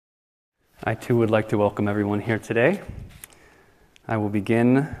I too would like to welcome everyone here today. I will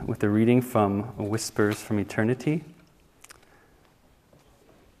begin with a reading from Whispers from Eternity.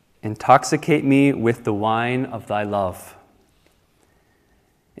 Intoxicate me with the wine of thy love.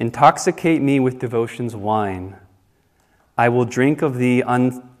 Intoxicate me with devotion's wine. I will drink of thee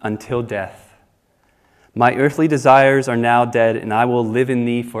until death. My earthly desires are now dead, and I will live in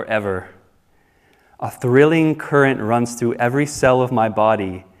thee forever. A thrilling current runs through every cell of my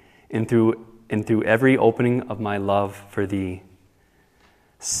body, and through every opening of my love for thee.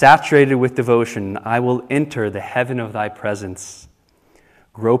 Saturated with devotion, I will enter the heaven of thy presence.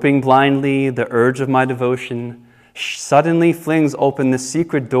 Groping blindly, the urge of my devotion suddenly flings open the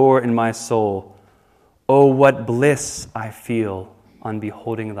secret door in my soul. Oh, what bliss I feel on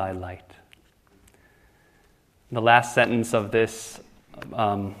beholding thy light. The last sentence of this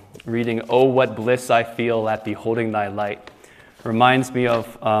reading, oh, what bliss I feel at beholding thy light, reminds me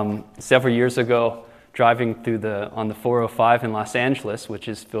of several years ago driving on the 405 in Los Angeles, which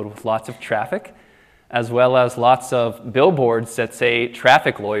is filled with lots of traffic, as well as lots of billboards that say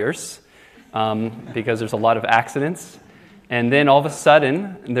traffic lawyers, because there's a lot of accidents. And then all of a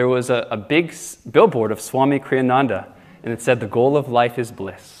sudden, there was a big billboard of Swami Kriyananda, and it said, the goal of life is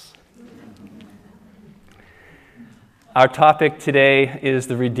bliss. Our topic today is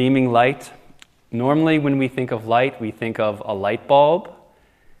the redeeming light. Normally, when we think of light, we think of a light bulb.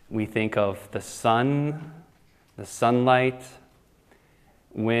 We think of the sun, the sunlight.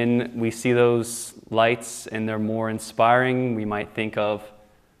 When we see those lights and they're more inspiring, we might think of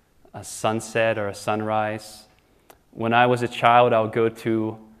a sunset or a sunrise. When I was a child, I would go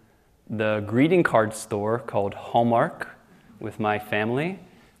to the greeting card store called Hallmark with my family,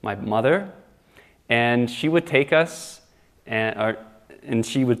 my mother, and she would take us and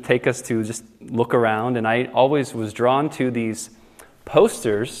she would take us to just look around, and I always was drawn to these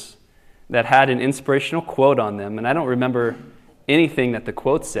posters that had an inspirational quote on them, and I don't remember anything that the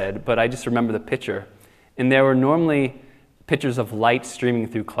quote said, but I just remember the picture. And there were normally pictures of light streaming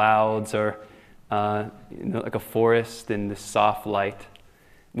through clouds or like a forest in this soft light.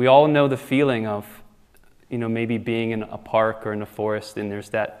 We all know the feeling of maybe being in a park or in a forest, and there's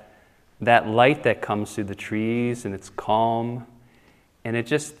that light that comes through the trees, and it's calm. And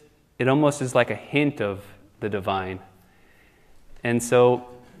it almost is like a hint of the divine. And so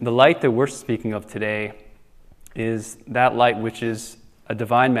the light that we're speaking of today is that light which is a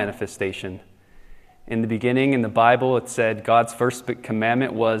divine manifestation. In the beginning, in the Bible, it said God's first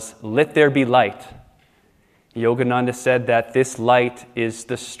commandment was, let there be light. Yogananda said that this light is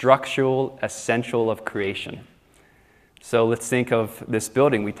the structural essential of creation. So let's think of this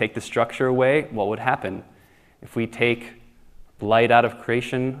building. We take the structure away, what would happen? If we take light out of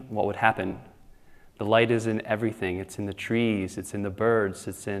creation, what would happen? The light is in everything. It's in the trees, it's in the birds,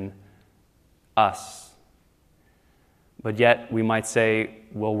 it's in us. But yet we might say,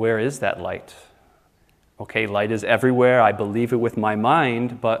 well, where is that light? Okay, light is everywhere. I believe it with my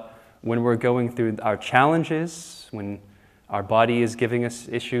mind, but when we're going through our challenges, when our body is giving us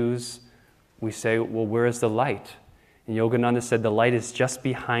issues, we say, well, where is the light? And Yogananda said the light is just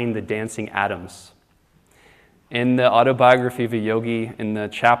behind the dancing atoms. In the autobiography of a yogi, in the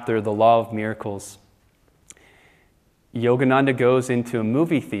chapter, The Law of Miracles, Yogananda goes into a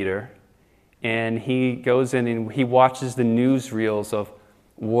movie theater, and he goes in and he watches the newsreels of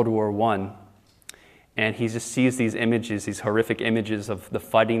World War I. And he just sees these images, these horrific images of the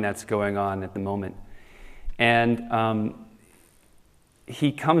fighting that's going on at the moment. And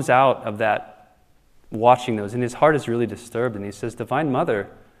he comes out of that watching those, and his heart is really disturbed, and he says, Divine Mother,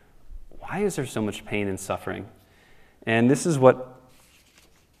 why is there so much pain and suffering? And this is what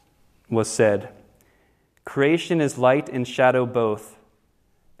was said. Creation is light and shadow both,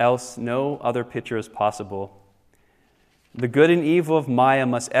 else no other picture is possible. The good and evil of Maya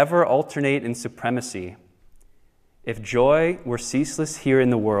must ever alternate in supremacy. If joy were ceaseless here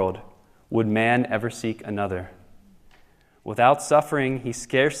in the world, would man ever seek another? Without suffering, he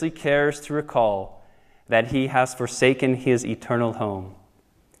scarcely cares to recall that he has forsaken his eternal home.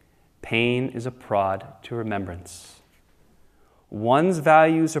 Pain is a prod to remembrance. One's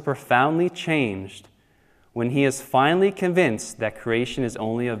values are profoundly changed when he is finally convinced that creation is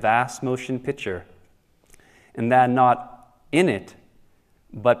only a vast motion picture, and that not in it,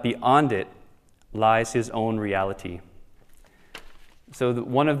 but beyond it, lies his own reality. So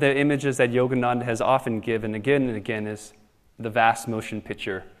one of the images that Yogananda has often given again and again is the vast motion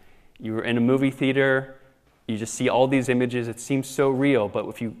picture. You're in a movie theater, you just see all these images, it seems so real, but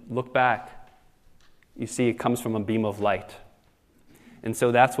if you look back, you see it comes from a beam of light. And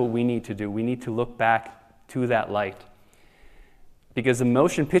so that's what we need to do. We need to look back to that light. because the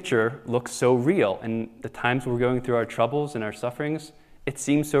motion picture looks so real, and the times we're going through our troubles and our sufferings, it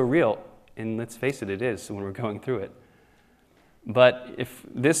seems so real, and let's face it, it is when we're going through it. But if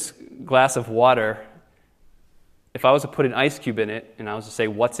this glass of water, if I was to put an ice cube in it, and I was to say,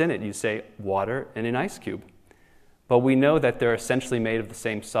 what's in it? You say, water and an ice cube. But we know that they're essentially made of the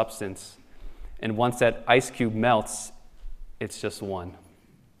same substance, and once that ice cube melts, it's just one.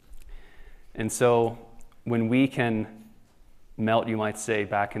 And so when we can melt, you might say,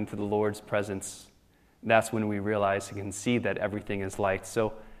 back into the Lord's presence, that's when we realize and can see that everything is light.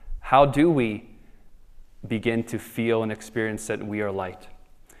 So how do we begin to feel and experience that we are light?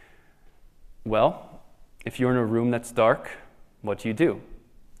 Well, if you're in a room that's dark, what do? You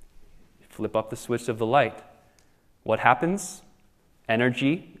flip up the switch of the light. What happens?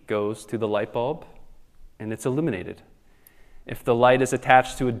 Energy goes to the light bulb and it's illuminated. If the light is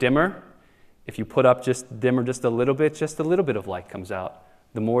attached to a dimmer, if you put up just dimmer just a little bit of light comes out.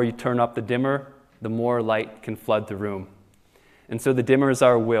 The more you turn up the dimmer, the more light can flood the room. And so the dimmer is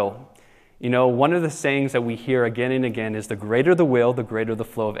our will. You know, one of the sayings that we hear again and again is the greater the will, the greater the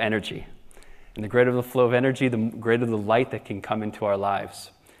flow of energy. And the greater the flow of energy, the greater the light that can come into our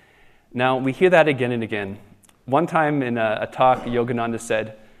lives. Now, we hear that again and again. One time in a talk, Yogananda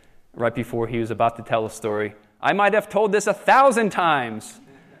said, right before he was about to tell a story, I might have told this 1,000 times.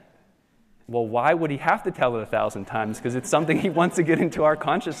 Well, why would he have to tell it 1,000 times? Because it's something he wants to get into our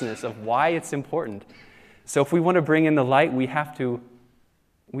consciousness of why it's important. So if we want to bring in the light, we have to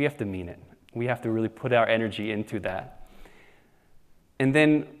mean it. We have to really put our energy into that. And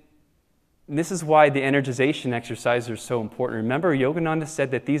then this is why the energization exercises are so important. Remember, Yogananda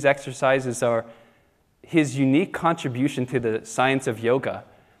said that these exercises are his unique contribution to the science of yoga.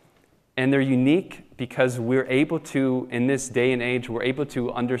 And they're unique because we're able to, in this day and age, we're able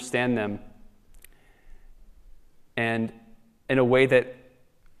to understand them and in a way that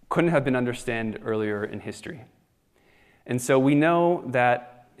couldn't have been understood earlier in history. And so we know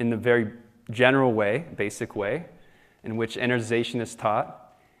that in the very general way, basic way, in which energization is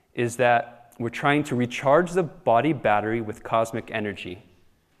taught, is that we're trying to recharge the body battery with cosmic energy.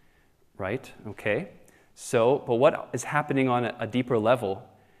 Right? Okay. So, but what is happening on a deeper level?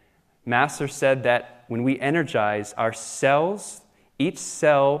 Master said that when we energize our cells, each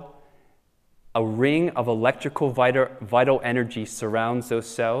cell, a ring of electrical vital energy surrounds those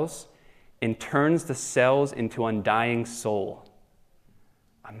cells and turns the cells into undying soul.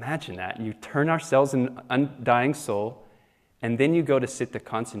 Imagine that. You turn our cells into undying soul, and then you go to sit to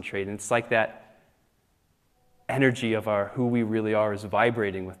concentrate. And it's like that energy of our who we really are is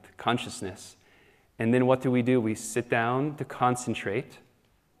vibrating with consciousness. And then what do? We sit down to concentrate.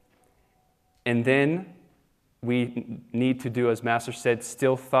 And then we need to do, as Master said,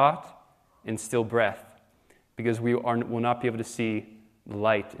 still thought and still breath. Because we will not be able to see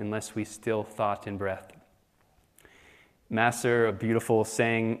light unless we still thought and breath. Master, a beautiful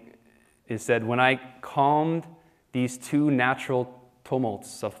saying, is said, when I calmed these two natural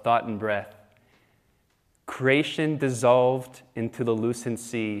tumults of thought and breath, creation dissolved into the lucent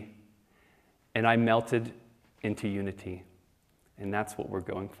sea, and I melted into unity. And that's what we're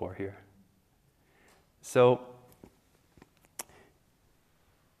going for here. So,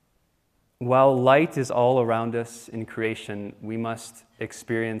 while light is all around us in creation, we must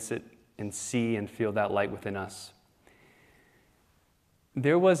experience it and see and feel that light within us.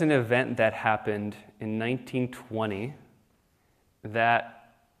 There was an event that happened in 1920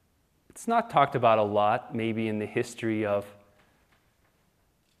 that it's not talked about a lot, maybe in the history of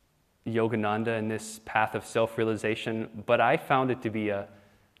Yogananda and this path of self-realization, but I found it to be a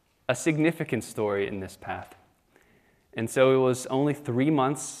significant story in this path. And so it was only 3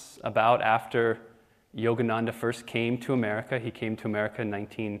 months about after Yogananda first came to America. He came to America in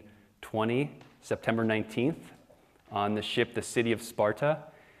 1920, September 19th, on the ship, the City of Sparta.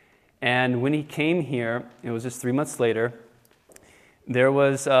 And when he came here, it was just 3 months later, there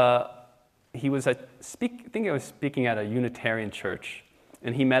was, he was speaking at a Unitarian church.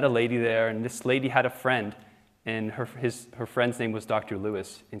 And he met a lady there, and this lady had a friend, and her friend's name was Dr.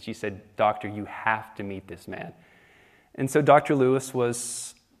 Lewis. And she said, Doctor, you have to meet this man. And so Dr. Lewis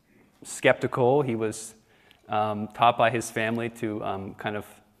was skeptical. He was taught by his family to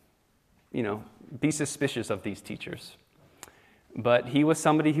be suspicious of these teachers. But he was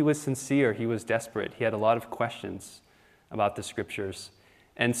somebody who was sincere. He was desperate. He had a lot of questions about the scriptures.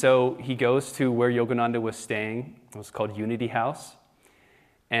 And so he goes to where Yogananda was staying. It was called Unity House.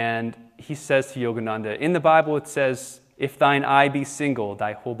 And he says to Yogananda, in the Bible it says, if thine eye be single,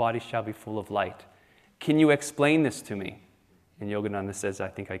 thy whole body shall be full of light. Can you explain this to me? And Yogananda says, I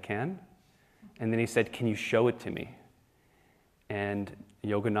think I can. And then he said, can you show it to me? And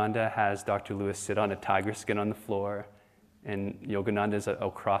Yogananda has Dr. Lewis sit on a tiger skin on the floor, and Yogananda is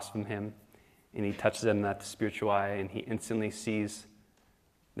across from him, and he touches him at the spiritual eye, and he instantly sees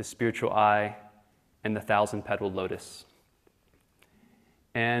the spiritual eye and the 1,000-petaled lotus.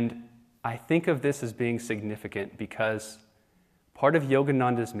 And I think of this as being significant because part of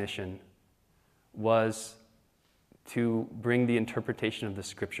Yogananda's mission was to bring the interpretation of the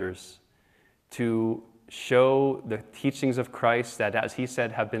scriptures, to show the teachings of Christ that, as he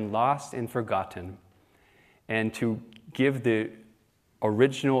said, have been lost and forgotten, and to give the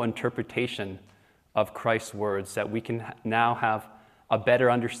original interpretation of Christ's words that we can now have a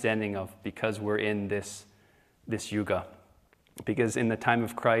better understanding of because we're in this yuga. Because in the time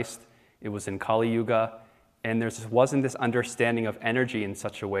of Christ, it was in Kali Yuga, and there wasn't this understanding of energy in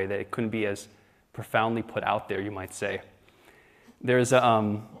such a way that it couldn't be as profoundly put out there, you might say. There's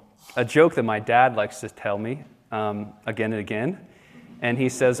a joke that my dad likes to tell me again and again, and he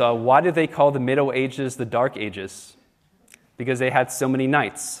says, why did they call the Middle Ages the Dark Ages? Because they had so many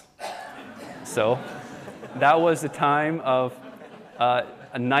nights. So that was the time of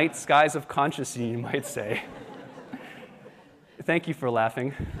a night skies of consciousness, you might say. Thank you for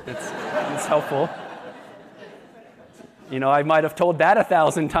laughing. It's helpful. I might have told that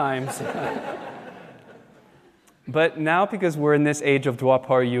 1,000 times. But now, because we're in this age of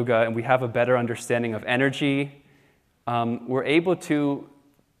Dwapara Yuga and we have a better understanding of energy, we're able to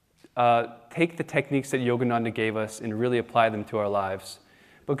take the techniques that Yogananda gave us and really apply them to our lives.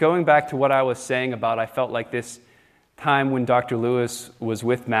 But going back to what I was saying about, I felt like this time when Dr. Lewis was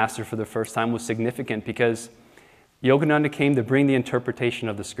with Master for the first time was significant because Yogananda came to bring the interpretation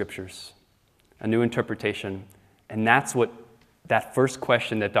of the scriptures, a new interpretation. And that's what that first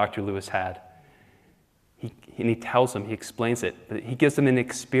question that Dr. Lewis had. He tells him, he explains it, but he gives them an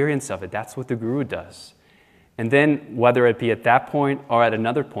experience of it. That's what the guru does. And then, whether it be at that point or at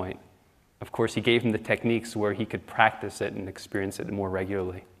another point, of course, he gave him the techniques where he could practice it and experience it more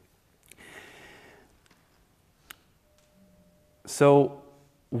regularly. So,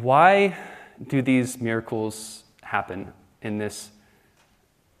 why do these miracles happen in this?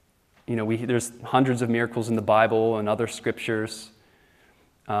 There's hundreds of miracles in the Bible and other scriptures.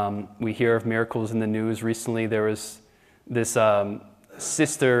 We hear of miracles in the news. Recently, there was this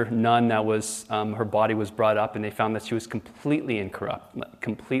sister nun that was, her body was brought up, and they found that she was completely incorrupt,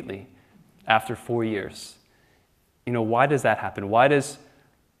 completely, after 4 years. Why does that happen? Why does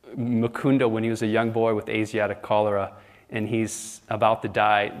Mukunda, when he was a young boy with Asiatic cholera, and he's about to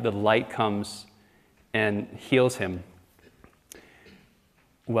die, the light comes and heals him?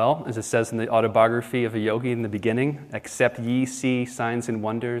 Well, as it says in the autobiography of a yogi in the beginning, except ye see signs and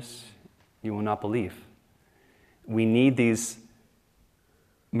wonders, you will not believe. We need these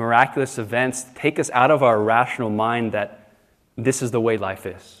miraculous events to take us out of our rational mind that this is the way life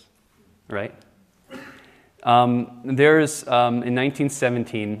is, right? There's, in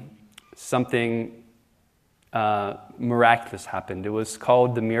 1917, something miraculous happened. It was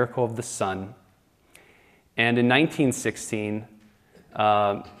called the miracle of the sun. And in 1916,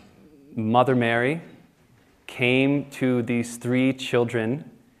 Mother Mary came to these 3 children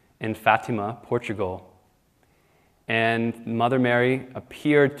in Fatima, Portugal. And Mother Mary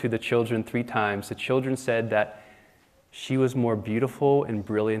appeared to the children 3 times. The children said that she was more beautiful and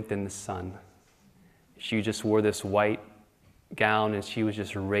brilliant than the sun. She just wore this white gown and she was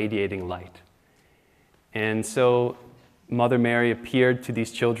just radiating light. And so Mother Mary appeared to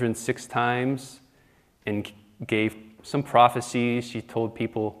these children 6 times and gave some prophecies. She told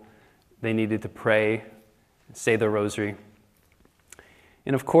people they needed to pray, say the rosary.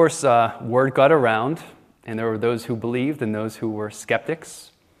 And of course, word got around, and there were those who believed and those who were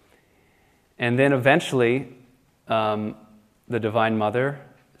skeptics. And then eventually, the Divine Mother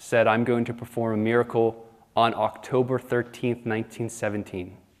said, I'm going to perform a miracle on October 13th,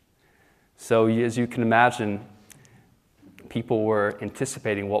 1917. So as you can imagine, people were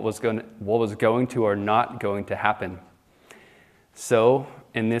anticipating what was going to or not going to happen. So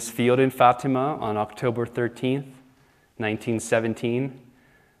in this field in Fatima on October 13th, 1917,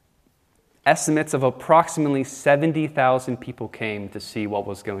 estimates of approximately 70,000 people came to see what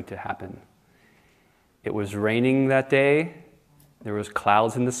was going to happen. It was raining that day. There was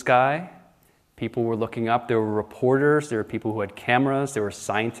clouds in the sky. People were looking up. There were reporters. There were people who had cameras. There were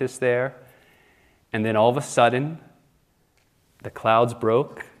scientists there. And then all of a sudden, the clouds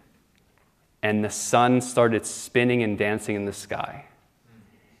broke, and the sun started spinning and dancing in the sky.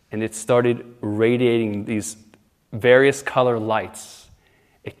 And it started radiating these various color lights.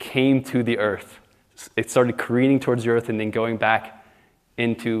 It came to the earth. It started careening towards the earth and then going back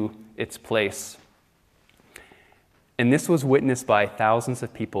into its place. And this was witnessed by thousands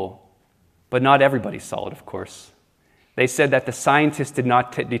of people, but not everybody saw it, of course. They said that the scientists did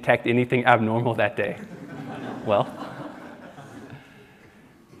not detect anything abnormal that day. Well,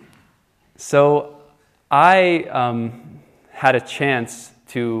 so I had a chance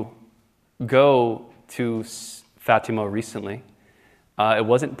to go to Fatima recently. It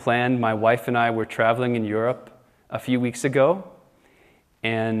wasn't planned. My wife and I were traveling in Europe a few weeks ago,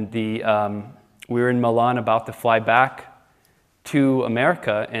 and we were in Milan about to fly back to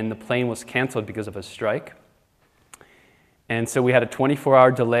America, and the plane was canceled because of a strike. And so we had a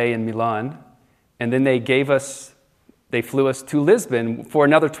 24-hour delay in Milan, and then they flew us to Lisbon for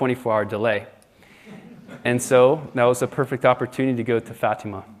another 24-hour delay. And so that was a perfect opportunity to go to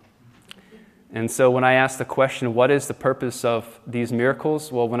Fatima. And so when I asked the question, what is the purpose of these miracles?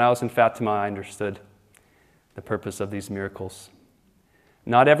 Well, when I was in Fatima, I understood the purpose of these miracles.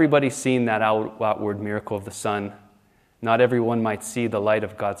 Not everybody's seen that outward miracle of the sun. Not everyone might see the light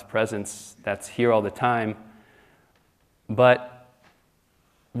of God's presence that's here all the time. But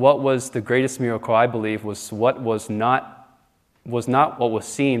what was the greatest miracle, I believe, was what was not what was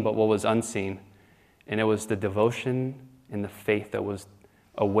seen, but what was unseen. And it was the devotion and the faith that was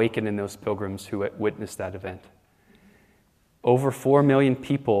awakened in those pilgrims who witnessed that event. Over 4 million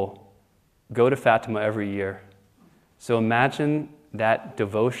people go to Fatima every year. So imagine that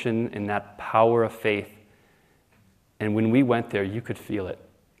devotion and that power of faith. And when we went there, you could feel it.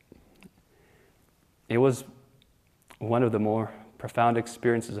 It was one of the more profound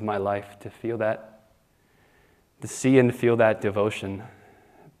experiences of my life to feel that, to see and feel that devotion.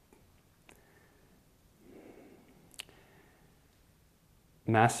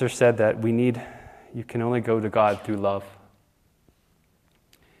 Master said that you can only go to God through love.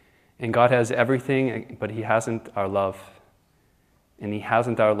 And God has everything, but He hasn't our love. And He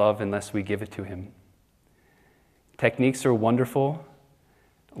hasn't our love unless we give it to Him. Techniques are wonderful.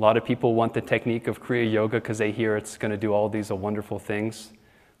 A lot of people want the technique of Kriya Yoga because they hear it's going to do all these wonderful things.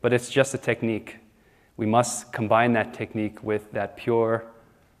 But it's just a technique. We must combine that technique with that pure,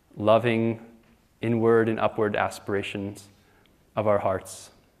 loving, inward and upward aspirations of our hearts.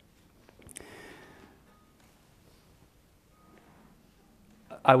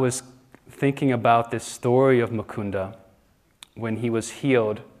 I was thinking about this story of Mukunda when he was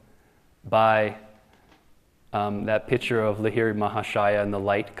healed by that picture of Lahiri Mahashaya and the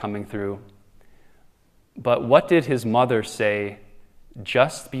light coming through. But what did his mother say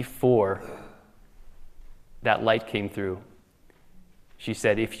just before that light came through? She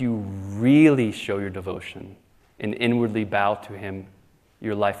said, if you really show your devotion and inwardly bow to Him,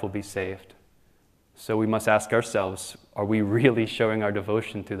 your life will be saved. So we must ask ourselves, are we really showing our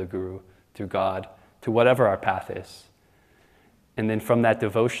devotion to the Guru, to God, to whatever our path is? And then from that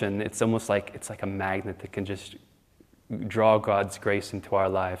devotion, it's almost like a magnet that can just draw God's grace into our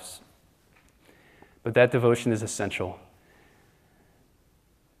lives. But that devotion is essential.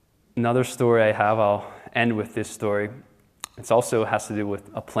 Another story I have, I'll end with this story. It also has to do with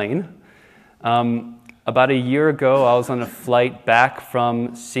a plane. About a year ago, I was on a flight back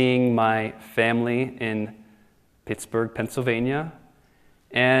from seeing my family in Pittsburgh, Pennsylvania.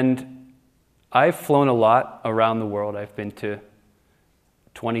 And I've flown a lot around the world. I've been to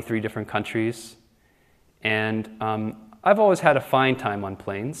 23 different countries. And I've always had a fine time on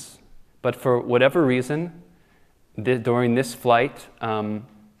planes. But for whatever reason, during this flight, there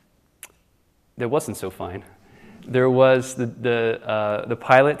wasn't so fine. There was the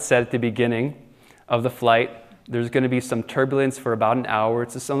pilot said at the beginning of the flight, there's going to be some turbulence for about an hour.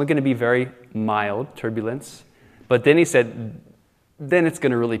 It's only going to be very mild turbulence. But then he said, then it's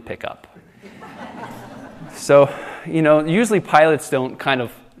going to really pick up. So, usually pilots don't kind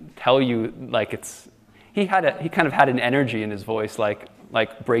of tell you like it's. He kind of had an energy in his voice,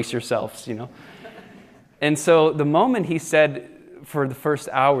 like brace yourselves, And so the moment he said for the first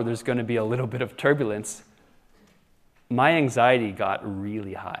hour there's going to be a little bit of turbulence, my anxiety got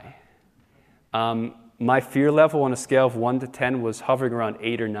really high. My fear level on a scale of 1 to 10 was hovering around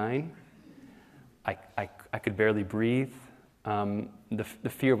 8 or 9. I could barely breathe. The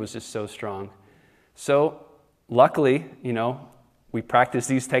fear was just so strong. So luckily, we practice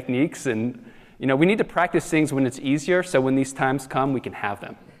these techniques, and we need to practice things when it's easier, so when these times come, we can have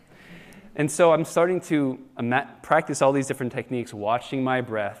them. And so I'm starting to practice all these different techniques, watching my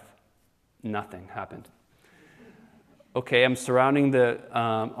breath. Nothing happened. Okay, I'm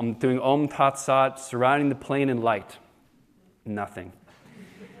doing Om Tat Sat, surrounding the plane in light. Nothing.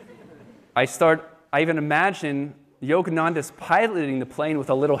 I even imagine Yogananda's piloting the plane with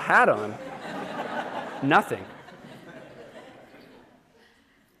a little hat on. Nothing.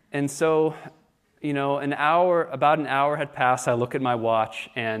 And so, about an hour had passed. I look at my watch,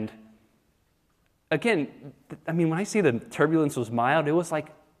 and again, when I say the turbulence was mild, it was like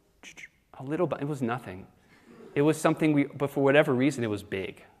a little, but it was nothing. It was something but for whatever reason, it was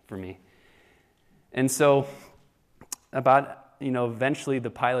big for me. And so eventually the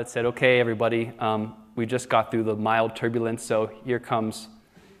pilot said, okay, everybody, we just got through the mild turbulence, so here comes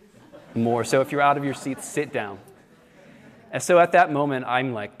more. So if you're out of your seats, sit down. And so at that moment,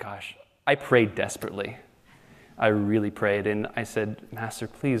 I'm like, gosh, I prayed desperately. I really prayed, and I said, Master,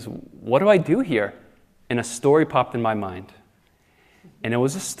 please, what do I do here? And a story popped in my mind. And it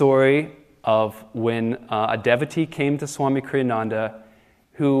was a story of when a devotee came to Swami Kriyananda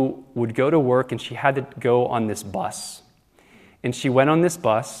who would go to work, and she had to go on this bus. And she went on this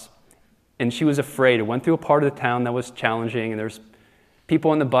bus, and she was afraid. It went through a part of the town that was challenging, and there's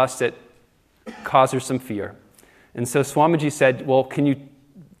people on the bus that caused her some fear. And so Swamiji said, well, can you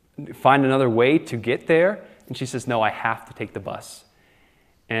find another way to get there? And she says, no, I have to take the bus.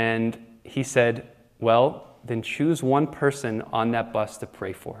 And he said, well, then choose one person on that bus to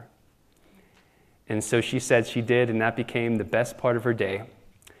pray for. And so she said she did, and that became the best part of her day.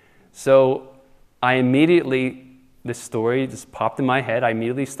 So this story just popped in my head. I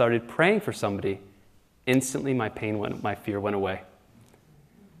immediately started praying for somebody. Instantly, my fear went away.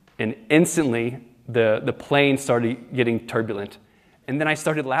 And instantly, the plane started getting turbulent. And then I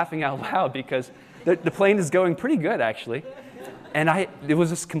started laughing out loud because the plane is going pretty good, actually. And it was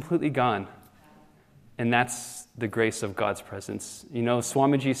just completely gone. And that's the grace of God's presence.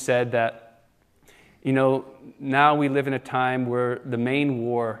 Swamiji said that, now we live in a time where the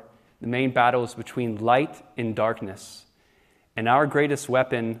main battle is between light and darkness. And our greatest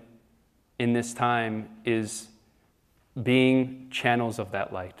weapon in this time is being channels of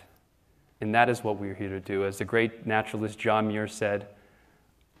that light. And that is what we're here to do. As the great naturalist John Muir said,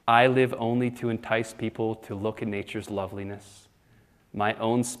 I live only to entice people to look at nature's loveliness. My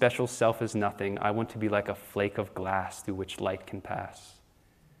own special self is nothing. I want to be like a flake of glass through which light can pass.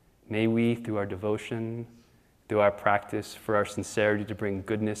 May we, through our devotion, through our practice, for our sincerity to bring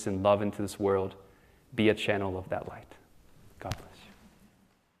goodness and love into this world, be a channel of that light. God bless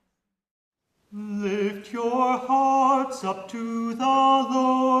you. Lift your hearts up to the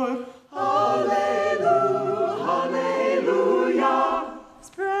Lord. Hallelujah, hallelujah.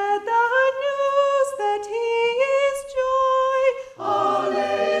 Spread the news that He is joy.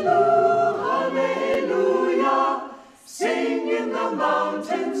 Hallelujah, hallelujah. Sing in the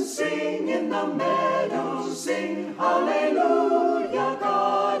mountains, sing in the meadows, sing hallelujah,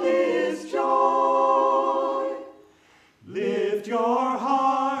 God is joy. Lift your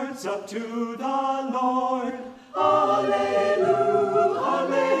hearts up to the Lord. Hallelujah,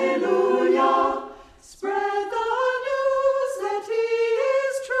 hallelujah. Spread the news that He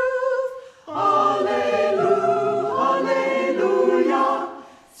is truth. Hallelujah, hallelujah.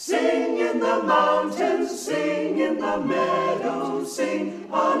 Sing in the mountains, sing in the meadows, sing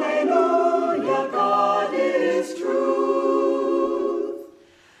hallelujah, God is truth.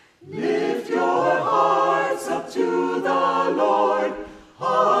 Lift your hearts up to the Lord.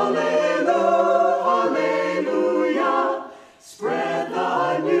 Hallelujah, hallelujah. Spread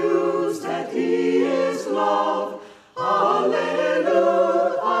the news that He is love.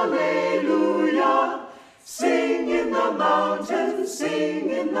 Hallelujah, hallelujah. Sing in the mountains, sing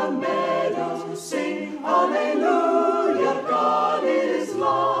in the meadows, sing hallelujah, God is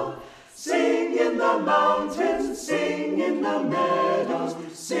love. Sing in the mountains, sing in the meadows,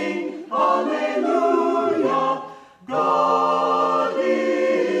 sing hallelujah, God